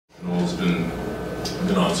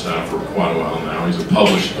been on staff for quite a while now. He's a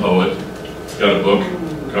published poet. Got a book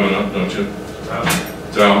coming up, don't you?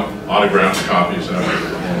 It's out. Autographed copies out.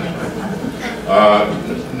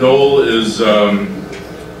 Noel is,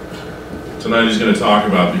 tonight he's going to talk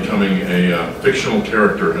about becoming a fictional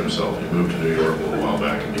character himself. He moved to New York a little while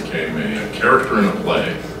back and became a character in a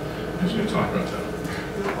play. He's going to talk about that.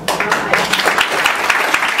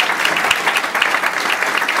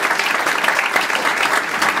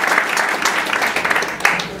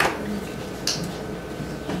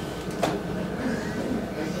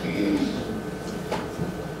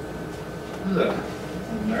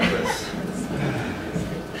 I'm nervous.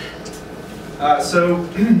 So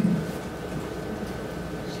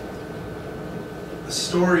the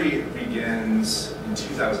story begins in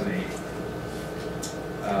 2008.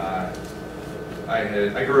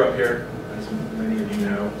 I grew up here, as many of you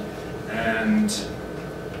know, and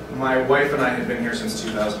my wife and I had been here since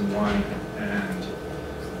 2001, and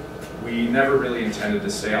we never really intended to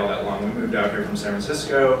stay all that long. We moved out here from San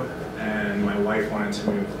Francisco, and my wife wanted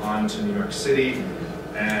to move on to New York City,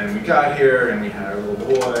 and we got here and we had our little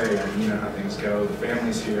boy, and you know how things go, the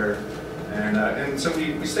family's here, and so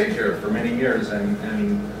we stayed here for many years, and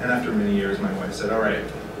after many years my wife said, all right,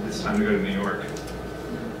 it's time to go to New York.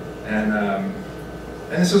 And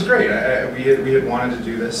this was great. We had wanted to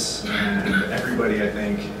do this, and everybody, I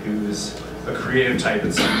think, who's a creative type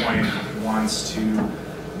at some point wants to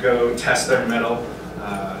go test their mettle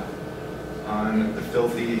on the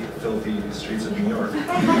filthy, filthy streets of New York.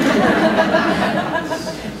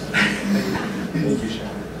 Thank you, Sean.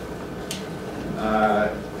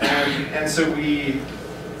 And so we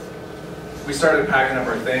started packing up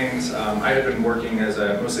our things. I had been working as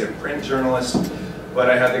mostly a print journalist, but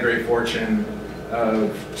I had the great fortune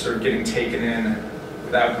of sort of getting taken in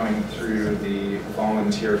without going through the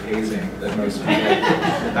volunteer hazing that most people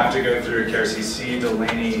have to go through at KRCC.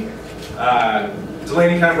 Delaney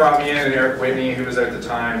kind of brought me in, and Eric Whitney, who was at the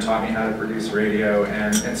time, taught me how to produce radio,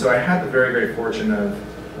 and so I had the very great fortune of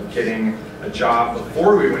getting a job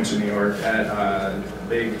before we went to New York at a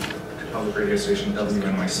big public radio station,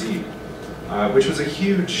 WNYC, which was a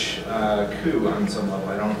huge coup on some level.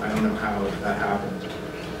 I don't know how that happened.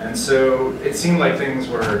 And so it seemed like things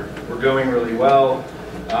were going really well.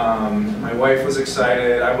 My wife was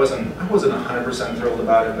excited. I wasn't 100% thrilled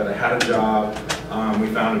about it, but I had a job. We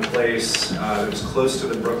found a place that was close to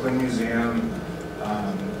the Brooklyn Museum.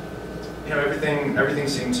 You know, everything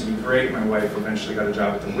seemed to be great. My wife eventually got a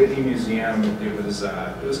job at the Whitney Museum. It was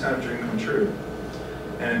kind of a dream come true.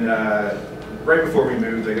 And right before we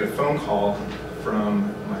moved, I got a phone call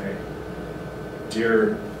from my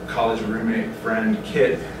dear college roommate friend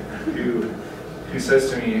Kit, who says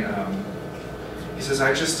to me, he says,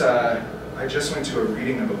 I just went to a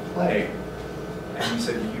reading of a play, and he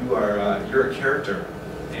said, you're a character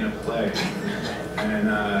in a play,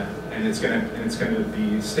 and it's gonna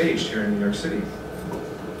be staged here in New York City.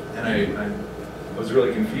 And I was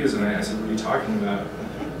really confused, and I said, what are you talking about?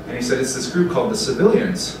 And he said, it's this group called the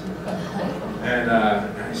Civilians. And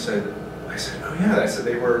I said, oh yeah. I said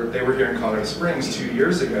they were here in Colorado Springs 2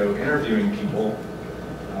 years ago, interviewing people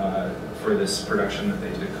for this production that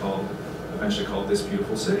they did eventually called This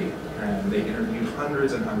Beautiful City. And they interviewed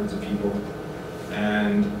hundreds and hundreds of people.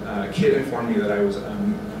 And Kit informed me that I was a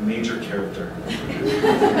major character in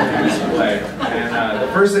this play. And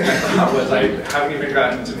the first thing I thought was, I haven't even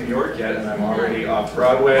gotten to New York yet, and I'm already off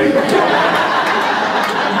Broadway.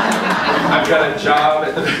 I've got a job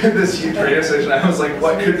at this huge radio station. I was like,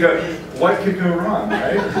 what could go wrong,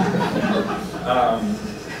 right?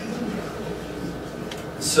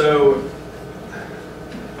 So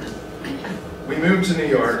we moved to New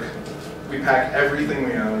York. We packed everything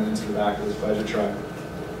we owned into the back of this budget truck.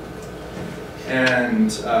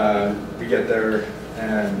 And we get there,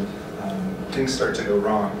 and things start to go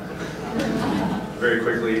wrong. Very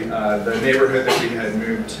quickly, the neighborhood that we had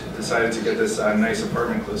moved decided to get this nice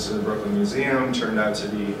apartment close to the Brooklyn Museum. Turned out to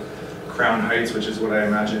be Crown Heights, which is what I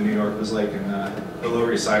imagine New York was like, and the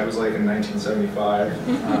Lower East Side was like in 1975.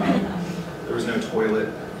 There was no toilet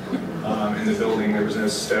in the building, there was no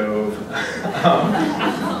stove.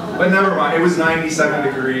 But never mind, it was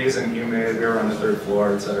 97 degrees and humid, we were on the 3rd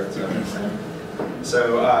floor, etc., etc.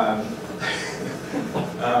 So,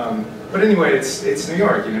 but anyway, it's New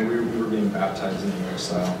York, you know, we were being baptized in New York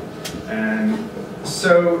style. And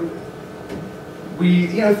so, we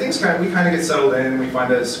kind of get settled in, we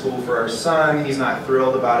find a school for our son. He's not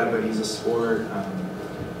thrilled about it, but he's a sport.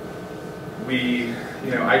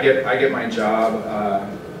 I get my job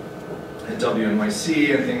at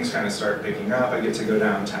WNYC, and things kind of start picking up. I get to go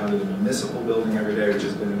downtown to the municipal building every day, which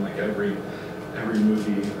has been in like every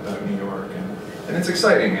movie about New York. it's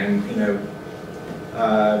exciting, and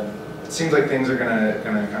it seems like things are gonna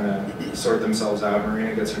kind of sort themselves out.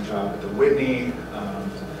 Marina gets her job at the Whitney.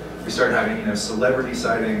 We started having celebrity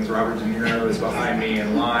sightings. Robert De Niro is behind me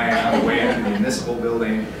in line on the way into the municipal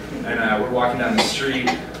building, and we're walking down the street,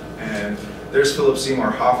 and there's Philip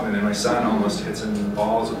Seymour Hoffman, and my son almost hits him in the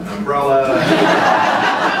balls with an umbrella.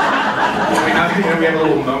 we have a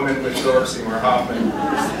little moment with Philip Seymour Hoffman.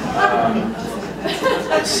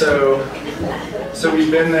 So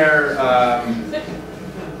we've been there. I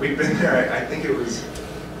think it was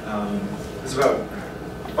about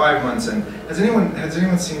 5 months in. Has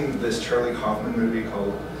anyone seen this Charlie Kaufman movie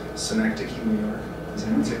called Synecdoche, New York? Has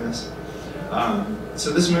anyone seen this?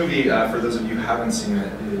 So this movie, for those of you who haven't seen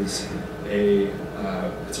it, is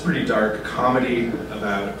it's a pretty dark comedy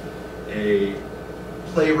about a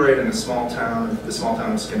playwright in a small town, the small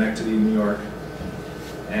town of Schenectady, New York,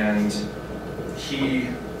 and he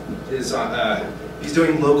is he's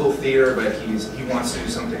doing local theater, but he wants to do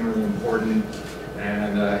something really important,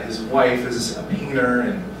 and his wife is a painter,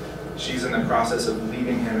 and she's in the process of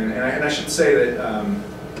leaving him, and I should say that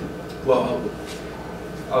well,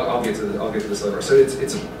 I'll get to this later. So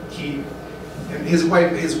his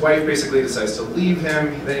wife basically decides to leave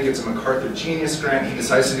him. Then he gets a MacArthur Genius Grant. He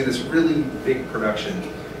decides to do this really big production,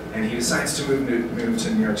 and he decides to move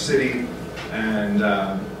to New York City, and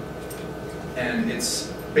it's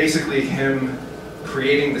basically him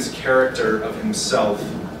creating this character of himself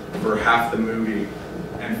for half the movie,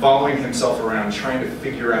 and following himself around, trying to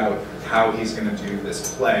figure out how he's going to do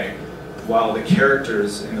this play, while the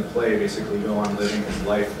characters in the play basically go on living his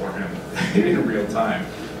life for him in real time.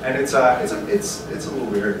 And it's a little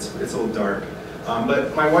weird, it's a little dark.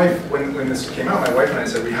 But my wife, when this came out, my wife and I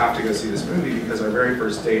said we have to go see this movie because our very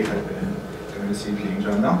first date had been going to see Being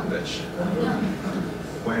John Malkovich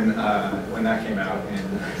when that came out in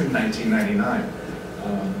 1999.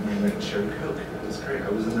 We went and shared Coke. It was great. I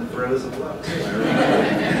was in the throes of love too.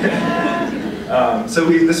 So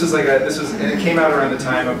and it came out around the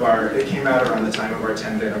time of our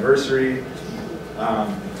 10th anniversary.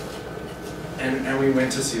 And we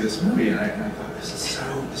went to see this movie, and I thought, this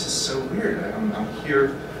is so weird. I'm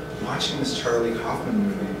here watching this Charlie Kaufman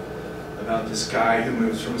movie about this guy who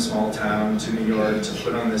moves from a small town to New York to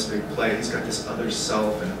put on this big play. He's got this other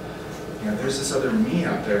self, and there's this other me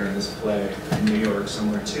out there in this play in New York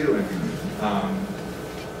somewhere too. And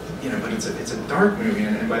but it's a dark movie,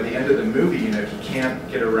 and by the end of the movie, he can't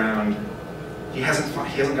get around. He hasn't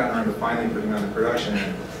gotten around to finally putting on the production.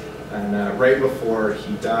 And right before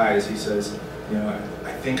he dies, he says, I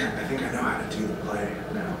think I know how to do the play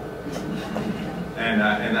now. And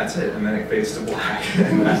that's it. And then it fades to black.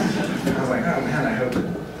 And I was like, oh man, I hope it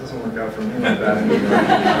doesn't work out for me like that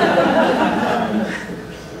anymore.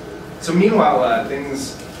 So meanwhile,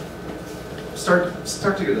 things start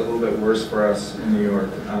to get a little bit worse for us in New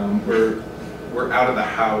York. We're out of the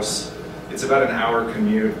house. It's about an hour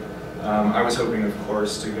commute. I was hoping, of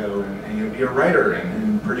course, to go and be a writer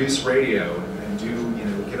and produce radio and do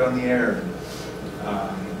get on the air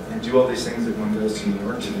and do all these things that one goes to New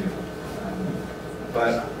York to do.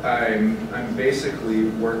 But I'm basically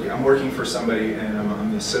working for somebody, and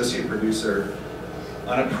I'm the associate producer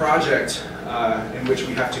on a project in which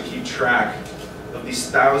we have to keep track of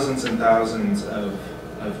these thousands and thousands of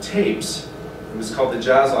tapes. It was called the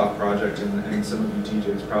Jazzoff Project, and some of you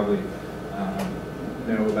DJs probably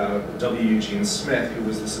know about W. Eugene Smith, who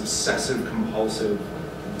was this obsessive, compulsive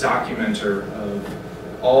documenter of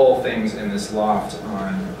all things in this loft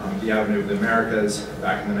on the Avenue of the Americas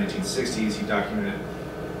back in the 1960s. He documented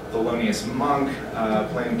Thelonious Monk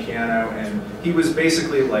playing piano, and he was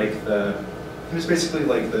basically like the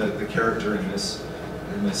character in this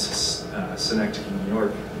Synecdoche, New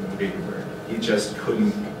York movie, where he just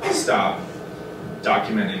couldn't stop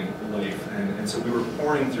documenting life, and so we were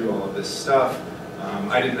pouring through all of this stuff.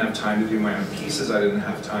 I didn't have time to do my own pieces. I didn't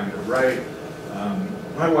have time to write.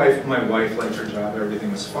 My wife liked her job.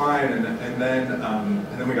 Everything was fine, and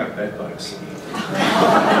then we got bed bugs.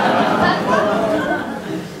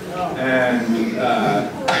 And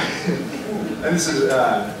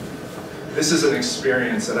this is an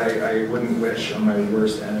experience that I wouldn't wish on my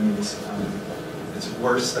worst enemies. It's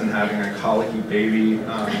worse than having a colicky baby.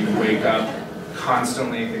 You wake up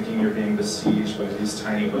constantly thinking you're being besieged by these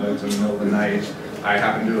tiny bugs in the middle of the night. I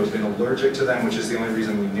happen to have been allergic to them, which is the only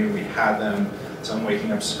reason we knew we had them. So I'm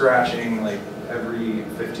waking up scratching like every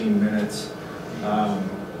 15 minutes.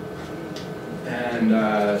 And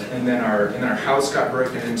then our house got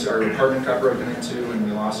broken into, our apartment got broken into, and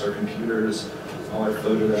we lost our computers, all our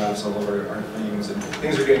photographs, all of our things, and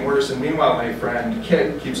things are getting worse. And meanwhile, my friend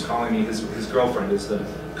Kit keeps calling me. His girlfriend is the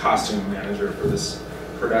costume manager for this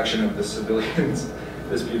production of the Civilians,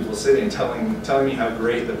 This Beautiful City, and telling me how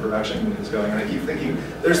great the production is going. And I keep thinking,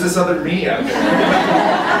 there's this other me out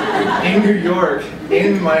there in New York,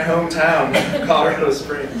 in my hometown, Colorado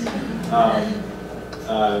Springs.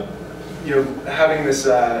 You know, having this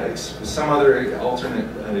some other alternate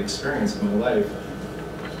experience in my life.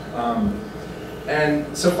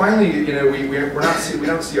 And so finally, you know, we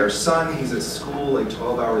don't see our son. He's at school like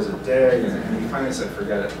 12 hours a day, and we finally said,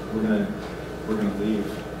 forget it. We're gonna leave.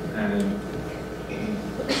 And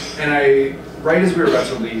right as we were about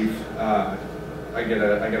to leave, I get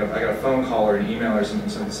a phone call or an email or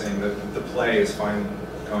something saying that the play is finally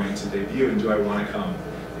going to debut, and do I want to come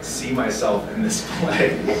see myself in this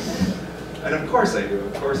play? And of course I do.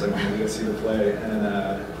 Of course I want to go see the play.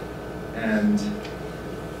 And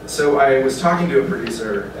so I was talking to a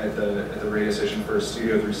producer at the radio station for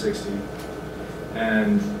Studio 360,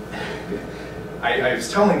 and I was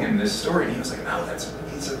telling him this story, and he was like, "Oh, that's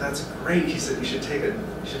great." He said, "You should take a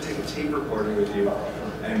tape recorder with you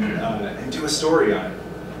and do a story on it."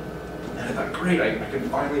 And I thought, great, I can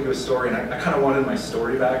finally do a story, and I kind of wanted my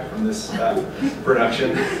story back from this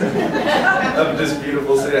production of This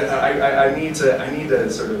Beautiful City. I thought, I need to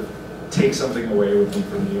sort of take something away with me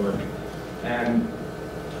from New York. And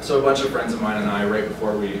so a bunch of friends of mine and I, right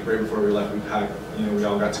before we left, we packed, you know, we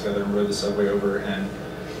all got together and rode the subway over and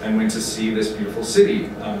went to see This Beautiful City.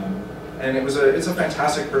 And it's a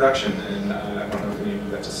fantastic production, and I don't know if any of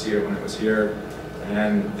you got to see it when it was here.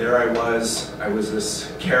 And there I was a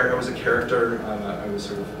character, I was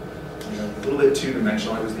sort of, you know, a little bit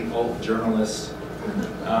two-dimensional. I was the alt journalist.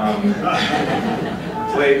 I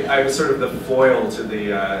was sort of the foil to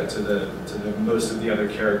the most of the other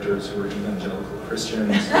characters who were evangelical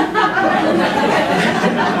Christians. You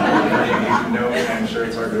know me, I'm sure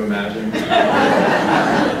it's hard to imagine.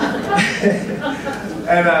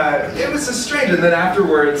 And it was so strange. And then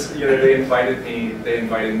afterwards, you know, they invited me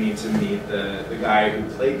to meet the guy who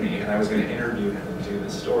played me, and I was going to interview him and do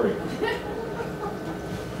this story.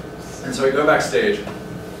 And so I go backstage,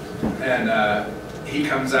 and he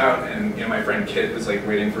comes out, and you know, my friend Kit was like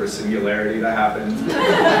waiting for a singularity to happen.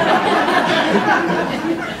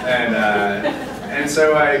 And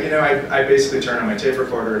so I basically turned on my tape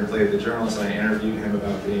recorder and played the journalist, and I interviewed him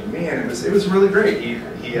about being me, and it was really great.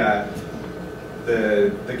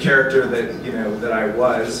 The character that I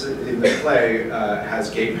was in the play has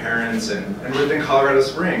gay parents and lived in Colorado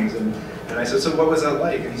Springs, and I said, so what was that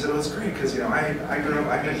like? And he said, oh, it was great, because you know, I grew up,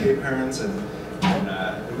 I had gay parents, and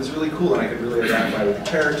it was really cool, and I could really identify with the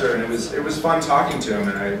character, and it was fun talking to him,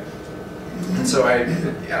 and so I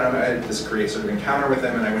had this great sort of encounter with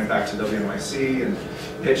him, and I went back to WNYC and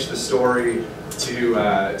pitched the story to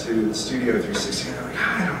Studio 360, and they're like,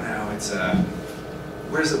 I don't know, it's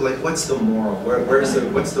where's it, like, what's the moral?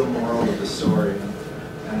 What's the moral of the story?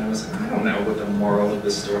 And I was like, I don't know what the moral of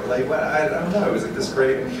the story, like, what, I don't know. It was like this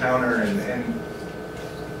great encounter, and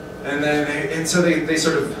so they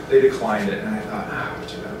declined it, and I thought,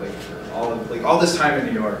 all this time in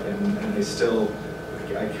New York, and they still,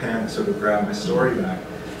 I can't sort of grab my story back.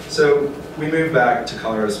 So we moved back to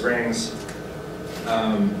Colorado Springs.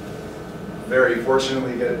 Very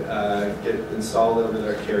fortunately get installed over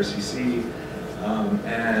there at KRCC.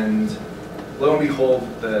 And lo and behold,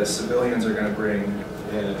 the Civilians are going to bring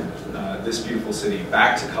This Beautiful City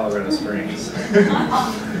back to Colorado Springs.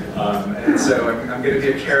 And so I'm going to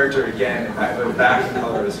be a character again, back in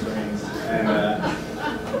Colorado Springs.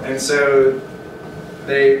 And so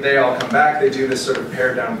they all come back, they do this sort of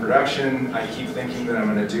pared down production. I keep thinking that I'm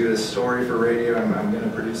going to do this story for radio, I'm going to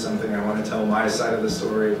produce something, I want to tell my side of the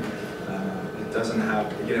story. It doesn't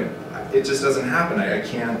happen, you know, it just doesn't happen. I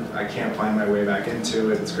can't find my way back into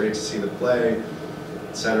it. It's great to see the play,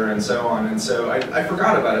 etc. and so on. And so I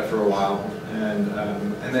forgot about it for a while, and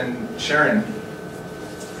then Sharon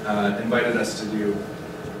invited us to do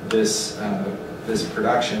this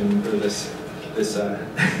production, or this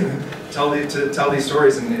tell these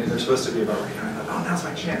stories, and they're supposed to be about radio. And I thought, oh, now's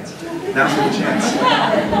my chance. Now's my chance.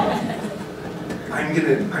 I'm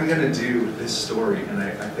gonna do this story, and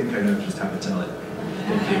I think I know just how to tell it.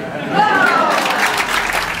 Thank you.